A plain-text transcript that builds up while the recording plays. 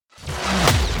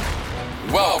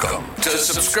to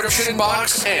Subscription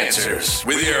Box Answers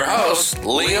with your host,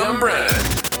 Liam Brennan.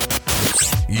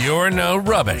 You're no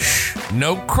rubbish,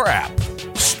 no crap.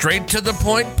 Straight to the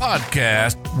point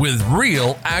podcast with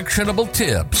real actionable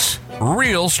tips,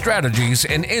 real strategies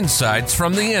and insights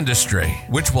from the industry,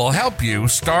 which will help you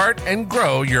start and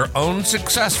grow your own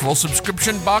successful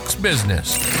subscription box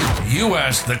business. You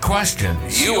ask the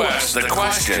questions. You ask the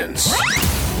questions.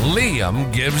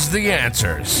 Liam gives the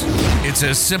answers. It's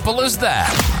as simple as that.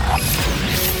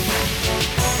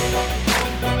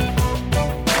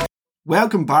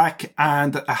 Welcome back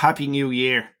and a happy new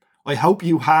year. I hope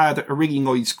you had a really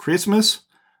nice Christmas.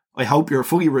 I hope you're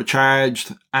fully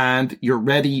recharged and you're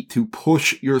ready to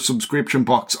push your subscription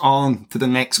box on to the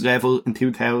next level in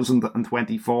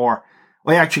 2024.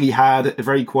 I actually had a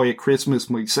very quiet Christmas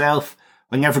myself.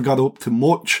 I never got up to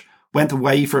much, went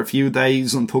away for a few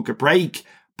days and took a break.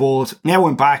 But now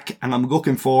I'm back and I'm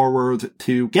looking forward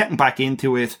to getting back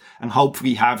into it and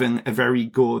hopefully having a very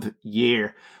good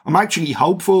year. I'm actually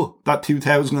hopeful that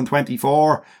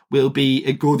 2024 will be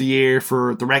a good year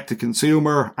for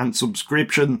direct-to-consumer and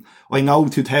subscription. I know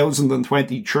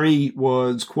 2023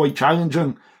 was quite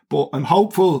challenging, but I'm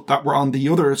hopeful that we're on the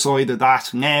other side of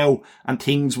that now and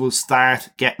things will start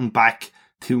getting back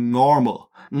to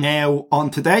normal. Now, on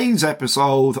today's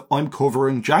episode, I'm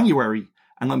covering January.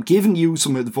 And I'm giving you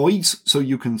some advice so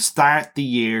you can start the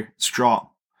year strong.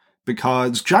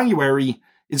 Because January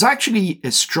is actually a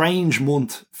strange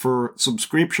month for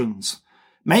subscriptions.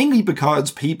 Mainly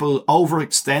because people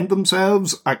overextend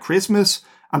themselves at Christmas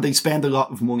and they spend a lot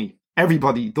of money.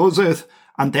 Everybody does it.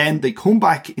 And then they come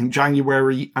back in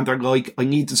January and they're like, I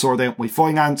need to sort out my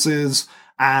finances.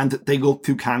 And they look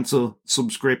to cancel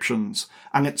subscriptions.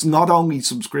 And it's not only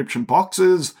subscription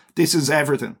boxes, this is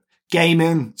everything.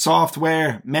 Gaming,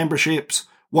 software, memberships,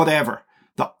 whatever.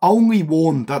 The only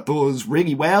one that does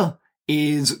really well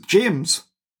is gyms.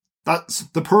 That's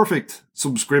the perfect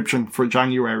subscription for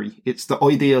January. It's the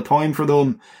ideal time for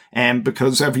them,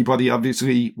 because everybody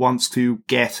obviously wants to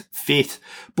get fit.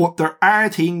 But there are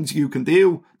things you can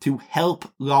do to help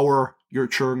lower your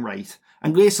churn rate.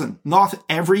 And listen, not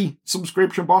every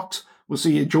subscription box will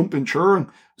see a jump in churn.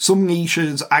 Some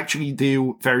niches actually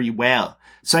do very well.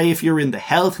 Say if you're in the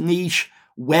health niche,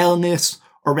 wellness,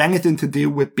 or anything to do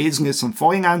with business and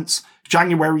finance,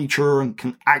 January churn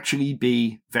can actually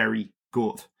be very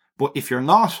good. But if you're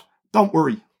not, don't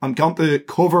worry. I'm going to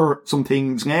cover some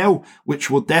things now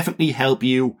which will definitely help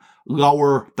you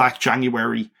lower that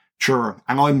January churn.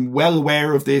 And I'm well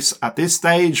aware of this at this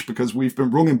stage because we've been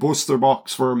running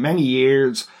BusterBox for many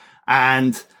years.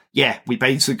 And yeah, we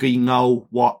basically know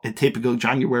what a typical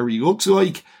January looks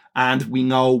like. And we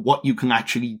know what you can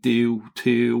actually do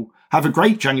to have a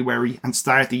great January and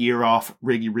start the year off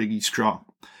really, really strong.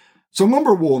 So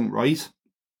number one, right?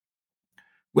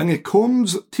 When it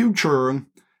comes to churn,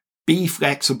 be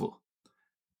flexible.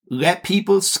 Let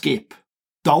people skip.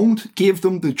 Don't give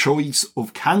them the choice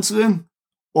of cancelling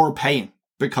or paying.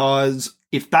 Because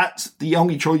if that's the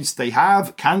only choice they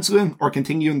have, cancelling or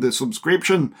continuing the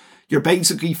subscription, you're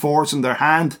basically forcing their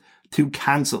hand to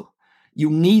cancel. You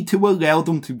need to allow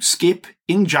them to skip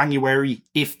in January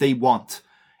if they want.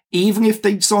 Even if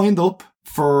they signed up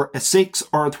for a 6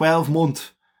 or a 12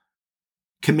 month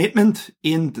commitment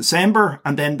in December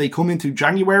and then they come into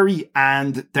January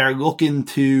and they're looking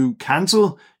to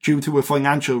cancel due to a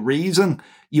financial reason,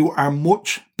 you are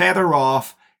much better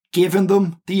off giving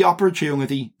them the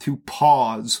opportunity to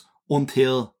pause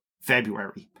until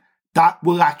February. That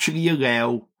will actually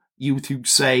allow you to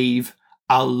save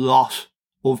a lot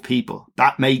of people.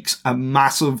 That makes a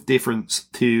massive difference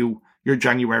to your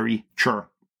January churn.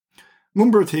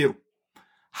 Number two,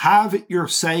 have your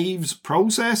saves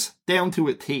process down to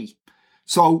a T.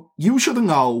 So you should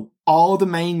know all the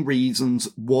main reasons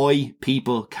why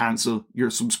people cancel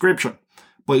your subscription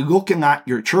by looking at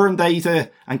your churn data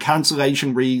and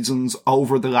cancellation reasons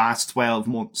over the last 12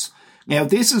 months. Now,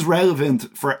 this is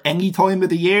relevant for any time of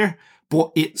the year,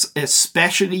 but it's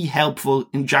especially helpful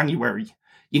in January.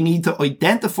 You need to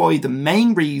identify the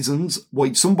main reasons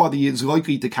why somebody is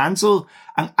likely to cancel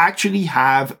and actually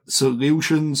have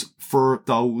solutions for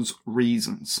those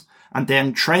reasons. And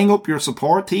then train up your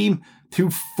support team to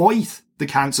fight the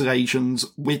cancellations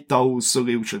with those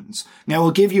solutions. Now,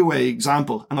 I'll give you an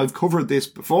example, and I've covered this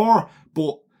before,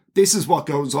 but this is what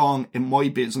goes on in my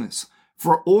business.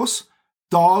 For us,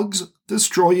 dogs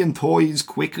destroying toys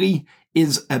quickly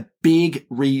is a big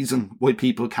reason why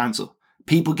people cancel.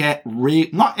 People get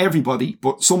not everybody,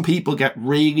 but some people get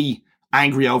really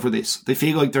angry over this. They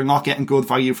feel like they're not getting good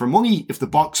value for money if the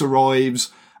box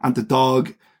arrives and the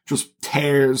dog just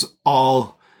tears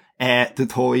all the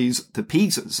toys to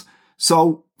pieces.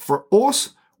 So for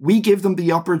us, we give them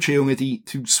the opportunity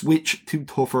to switch to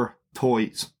tougher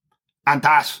toys. And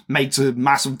that makes a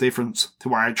massive difference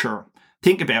to our churn.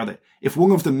 Think about it. If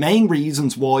one of the main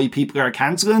reasons why people are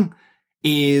cancelling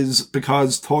is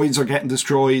because toys are getting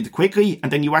destroyed quickly,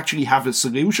 and then you actually have a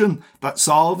solution that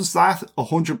solves that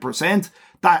 100%,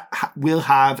 that will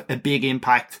have a big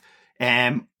impact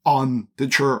on the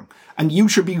churn. And you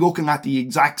should be looking at the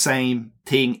exact same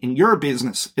thing in your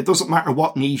business. It doesn't matter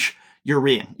what niche you're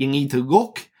in. You need to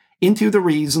look into the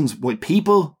reasons why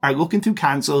people are looking to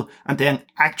cancel and then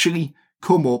actually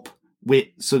come up with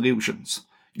solutions.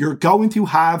 You're going to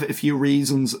have a few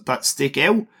reasons that stick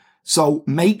out, so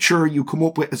make sure you come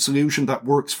up with a solution that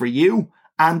works for you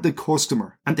and the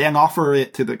customer, and then offer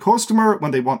it to the customer when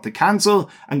they want to cancel,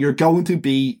 and you're going to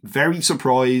be very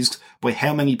surprised by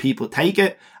how many people take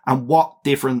it and what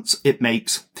difference it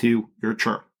makes to your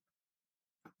churn.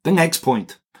 The next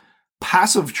point,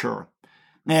 passive churn.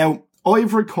 Now,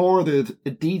 I've recorded a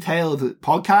detailed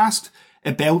podcast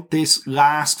about this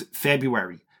last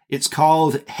February. It's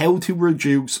called How to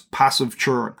Reduce Passive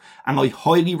Churn, and I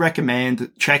highly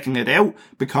recommend checking it out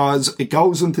because it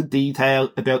goes into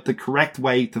detail about the correct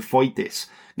way to fight this.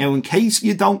 Now, in case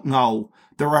you don't know,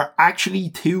 there are actually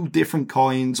two different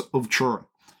kinds of churn.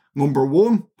 Number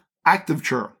one, active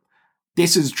churn.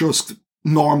 This is just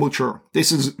normal churn.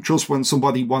 This is just when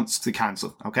somebody wants to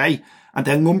cancel, okay? And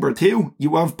then number two,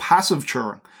 you have passive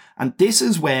churn. And this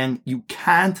is when you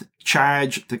can't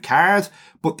charge the card,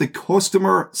 but the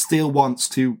customer still wants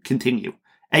to continue,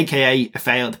 aka a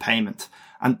failed payment.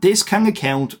 And this can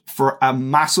account for a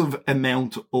massive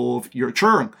amount of your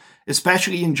churn,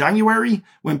 especially in January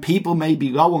when people may be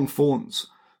low on funds.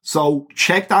 So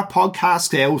check that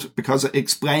podcast out because it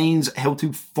explains how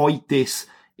to fight this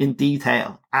in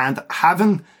detail. And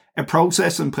having a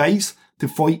process in place to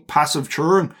fight passive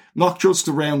churn, not just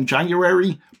around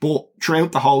January, but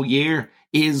throughout the whole year,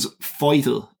 is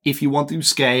vital if you want to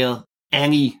scale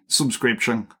any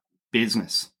subscription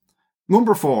business.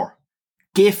 Number 4,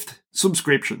 gift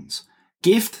subscriptions.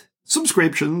 Gift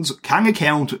subscriptions can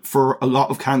account for a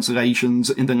lot of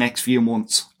cancellations in the next few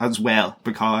months as well,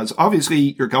 because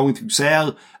obviously you're going to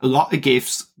sell a lot of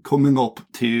gifts coming up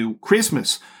to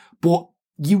Christmas, but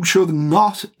you should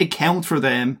not account for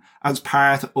them as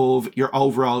part of your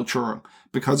overall churn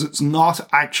because it's not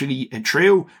actually a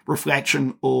true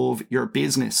reflection of your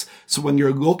business. So when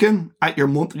you're looking at your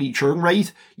monthly churn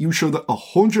rate, you should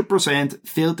 100%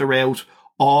 filter out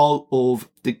all of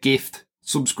the gift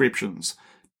subscriptions.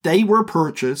 They were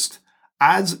purchased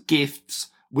as gifts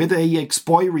with a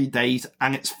expiry date,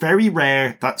 and it's very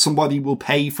rare that somebody will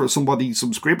pay for somebody's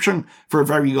subscription for a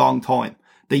very long time.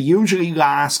 They usually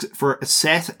last for a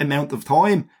set amount of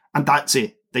time, and that's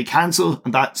it. They cancel,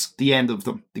 and that's the end of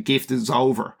them. The gift is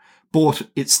over. But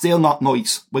it's still not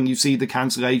nice when you see the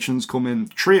cancellations coming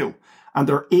through. And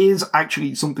there is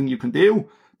actually something you can do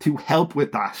to help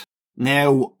with that.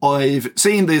 Now, I've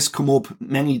seen this come up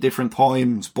many different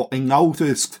times, but I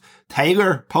noticed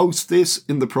Taylor posts this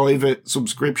in the private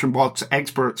subscription box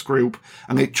experts group,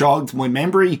 and it jogged my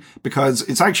memory because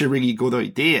it's actually a really good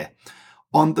idea.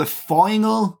 On the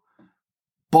final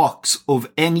box of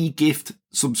any gift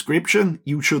subscription,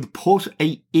 you should put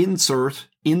a insert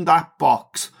in that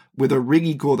box with a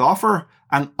really good offer.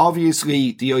 And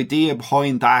obviously the idea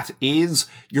behind that is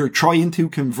you're trying to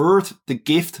convert the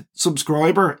gift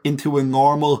subscriber into a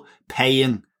normal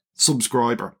paying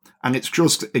subscriber. And it's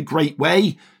just a great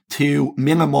way to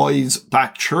minimize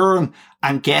that churn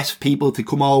and get people to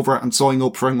come over and sign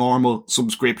up for a normal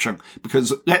subscription.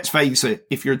 Because let's face it,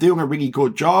 if you're doing a really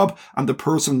good job and the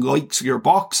person likes your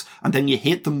box and then you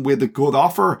hit them with a good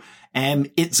offer,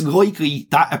 it's likely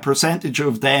that a percentage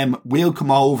of them will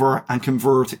come over and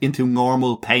convert into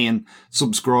normal paying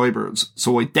subscribers.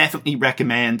 So I definitely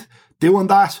recommend doing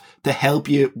that to help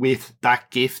you with that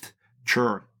gift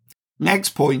churn.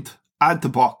 Next point, add to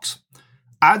box.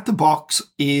 Add to box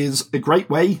is a great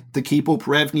way to keep up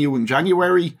revenue in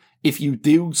January if you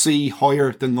do see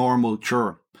higher than normal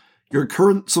churn. Your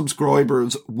current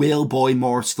subscribers will buy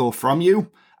more stuff from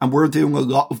you, and we're doing a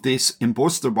lot of this in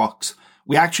Buster Box.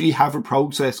 We actually have a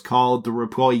process called the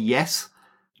Reply Yes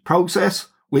process,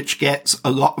 which gets a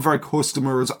lot of our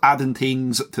customers adding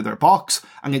things to their box,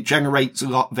 and it generates a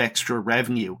lot of extra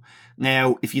revenue.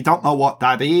 Now, if you don't know what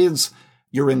that is,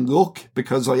 you're in luck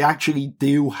because I actually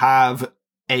do have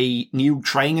a new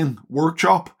training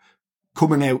workshop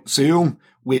coming out soon,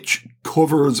 which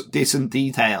covers this in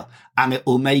detail, and it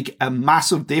will make a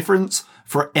massive difference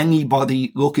for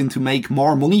anybody looking to make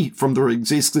more money from their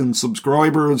existing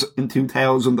subscribers in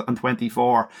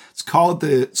 2024. It's called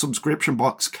the Subscription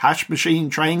Box Cash Machine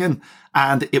Training,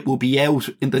 and it will be out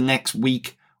in the next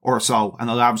week or so, and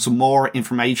I'll have some more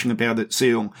information about it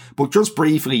soon. But just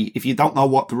briefly, if you don't know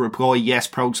what the reply yes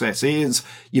process is,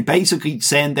 you basically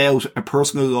send out a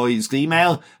personalized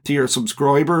email to your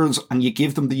subscribers and you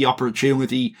give them the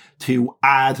opportunity to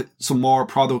add some more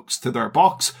products to their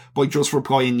box by just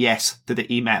replying yes to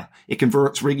the email. It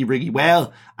converts really, really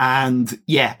well, and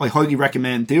yeah, I highly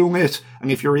recommend doing it.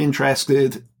 And if you're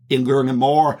interested in learning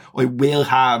more, I will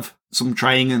have some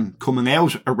training coming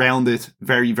out around it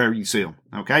very, very soon.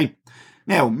 Okay.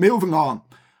 Now, moving on.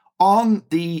 On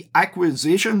the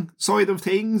acquisition side of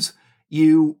things,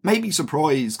 you may be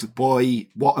surprised by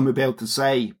what I'm about to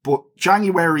say, but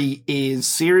January is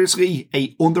seriously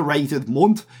a underrated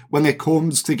month when it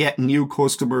comes to getting new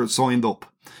customers signed up.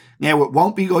 Now, it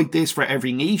won't be like this for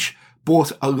every niche,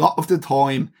 but a lot of the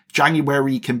time,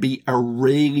 January can be a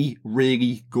really,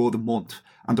 really good month.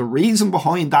 And the reason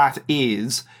behind that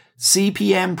is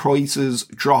CPM prices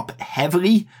drop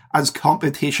heavily as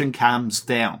competition calms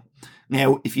down.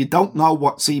 Now, if you don't know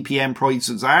what CPM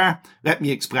prices are, let me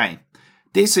explain.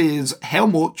 This is how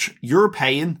much you're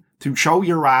paying to show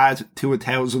your ad to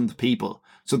 1,000 people.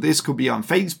 So this could be on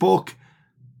Facebook,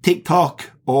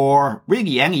 TikTok, or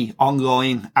really any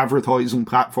online advertising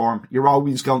platform. You're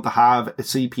always going to have a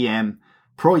CPM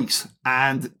price,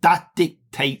 and that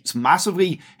dictates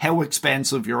massively how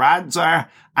expensive your ads are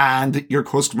and your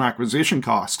customer acquisition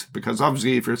cost, because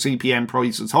obviously if your CPM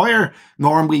price is higher,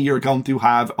 normally you're going to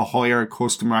have a higher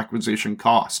customer acquisition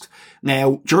cost.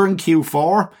 Now, during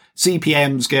Q4,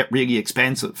 CPMs get really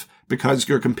expensive because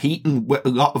you're competing with a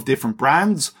lot of different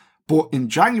brands, but in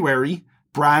January,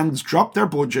 brands drop their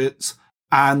budgets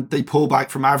and they pull back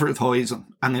from advertising,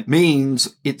 and it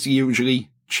means it's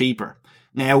usually cheaper.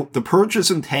 Now, the purchase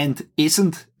intent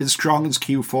isn't as strong as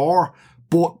Q4,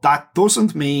 but that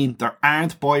doesn't mean there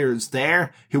aren't buyers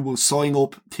there who will sign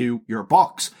up to your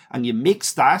box. And you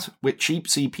mix that with cheap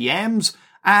CPMs,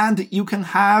 and you can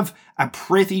have a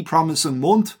pretty promising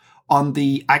month on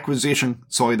the acquisition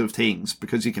side of things,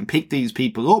 because you can pick these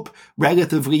people up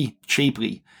relatively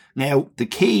cheaply. Now, the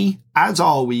key, as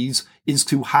always, is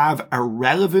to have a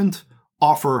relevant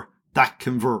offer that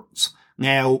converts.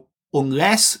 Now,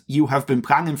 unless you have been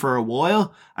planning for a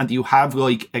while and you have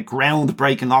like a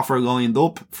groundbreaking offer lined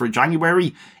up for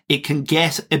January, it can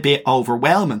get a bit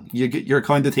overwhelming. You're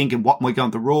kind of thinking, what am I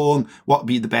going to run? What would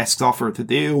be the best offer to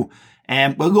do?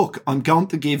 Well, look, I'm going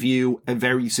to give you a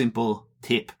very simple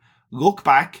tip. Look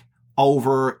back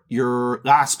over your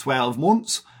last 12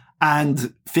 months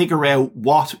and figure out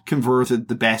what converted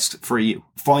the best for you.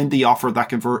 Find the offer that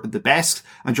converted the best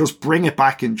and just bring it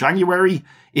back in January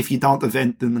if you don't have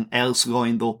anything else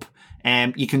lined up.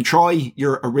 You can try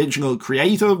your original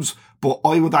creatives, but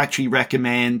I would actually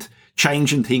recommend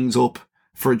changing things up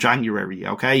for January,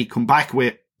 okay? Come back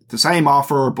with the same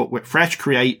offer, but with fresh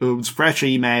creatives, fresh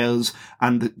emails,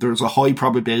 and there's a high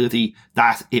probability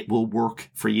that it will work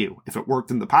for you. If it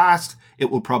worked in the past,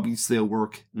 it will probably still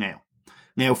work now.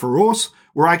 Now, for us,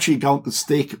 we're actually going to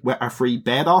stick with our free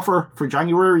bed offer for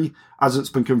January, as it's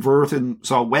been converting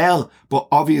so well, but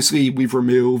obviously we've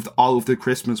removed all of the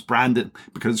Christmas branding,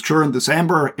 because during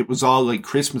December, it was all like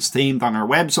Christmas themed on our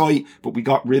website, but we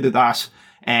got rid of that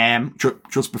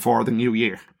just before the new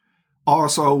year.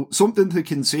 Also, something to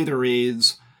consider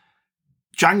is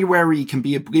January can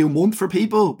be a blue month for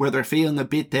people where they're feeling a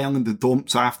bit down in the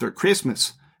dumps after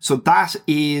Christmas. So that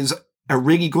is a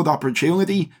really good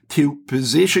opportunity to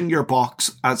position your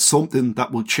box as something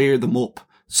that will cheer them up.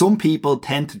 Some people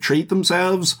tend to treat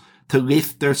themselves to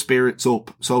lift their spirits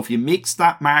up. So if you mix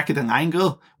that marketing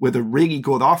angle with a really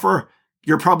good offer,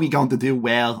 you're probably going to do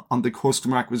well on the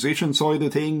customer acquisition side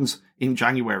of things in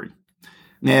January.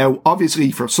 Now,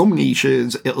 obviously for some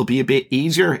niches, it'll be a bit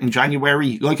easier in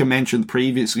January. Like I mentioned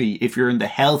previously, if you're in the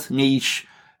health niche,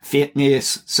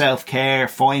 fitness, self-care,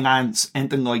 finance,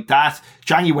 anything like that,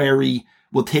 January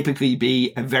will typically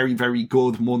be a very, very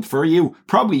good month for you,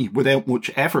 probably without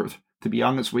much effort, to be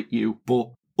honest with you.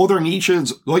 But other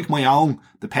niches, like my own,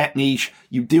 the pet niche,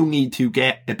 you do need to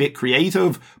get a bit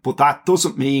creative, but that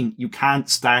doesn't mean you can't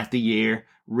start the year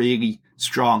really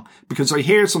strong. Because I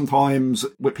hear sometimes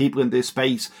with people in this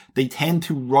space, they tend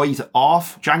to write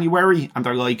off January, and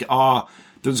they're like,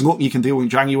 there's nothing you can do in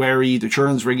January. The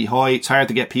churn's really high. It's hard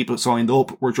to get people signed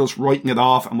up. We're just writing it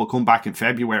off and we'll come back in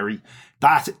February.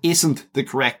 That isn't the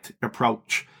correct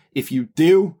approach. If you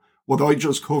do what I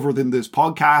just covered in this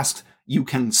podcast, you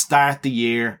can start the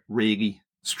year really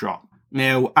strong.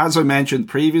 Now, as I mentioned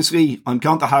previously, I'm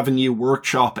going to have a new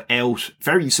workshop out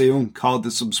very soon called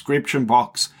the Subscription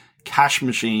Box Cash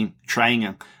Machine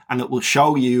Training, and it will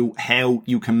show you how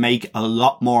you can make a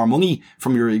lot more money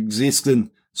from your existing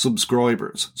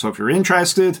subscribers. So if you're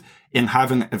interested in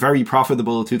having a very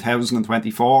profitable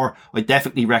 2024, I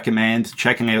definitely recommend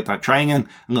checking out that training,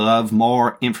 and I'll have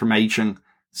more information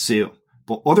soon.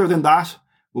 But other than that,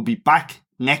 we'll be back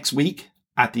next week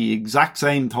at the exact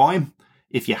same time.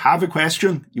 If you have a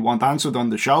question you want answered on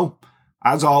the show,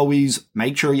 as always,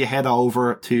 make sure you head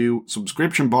over to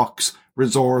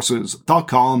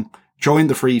subscriptionboxresources.com, join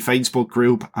the free Facebook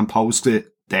group and post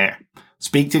it there.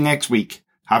 Speak to you next week.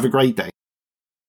 Have a great day.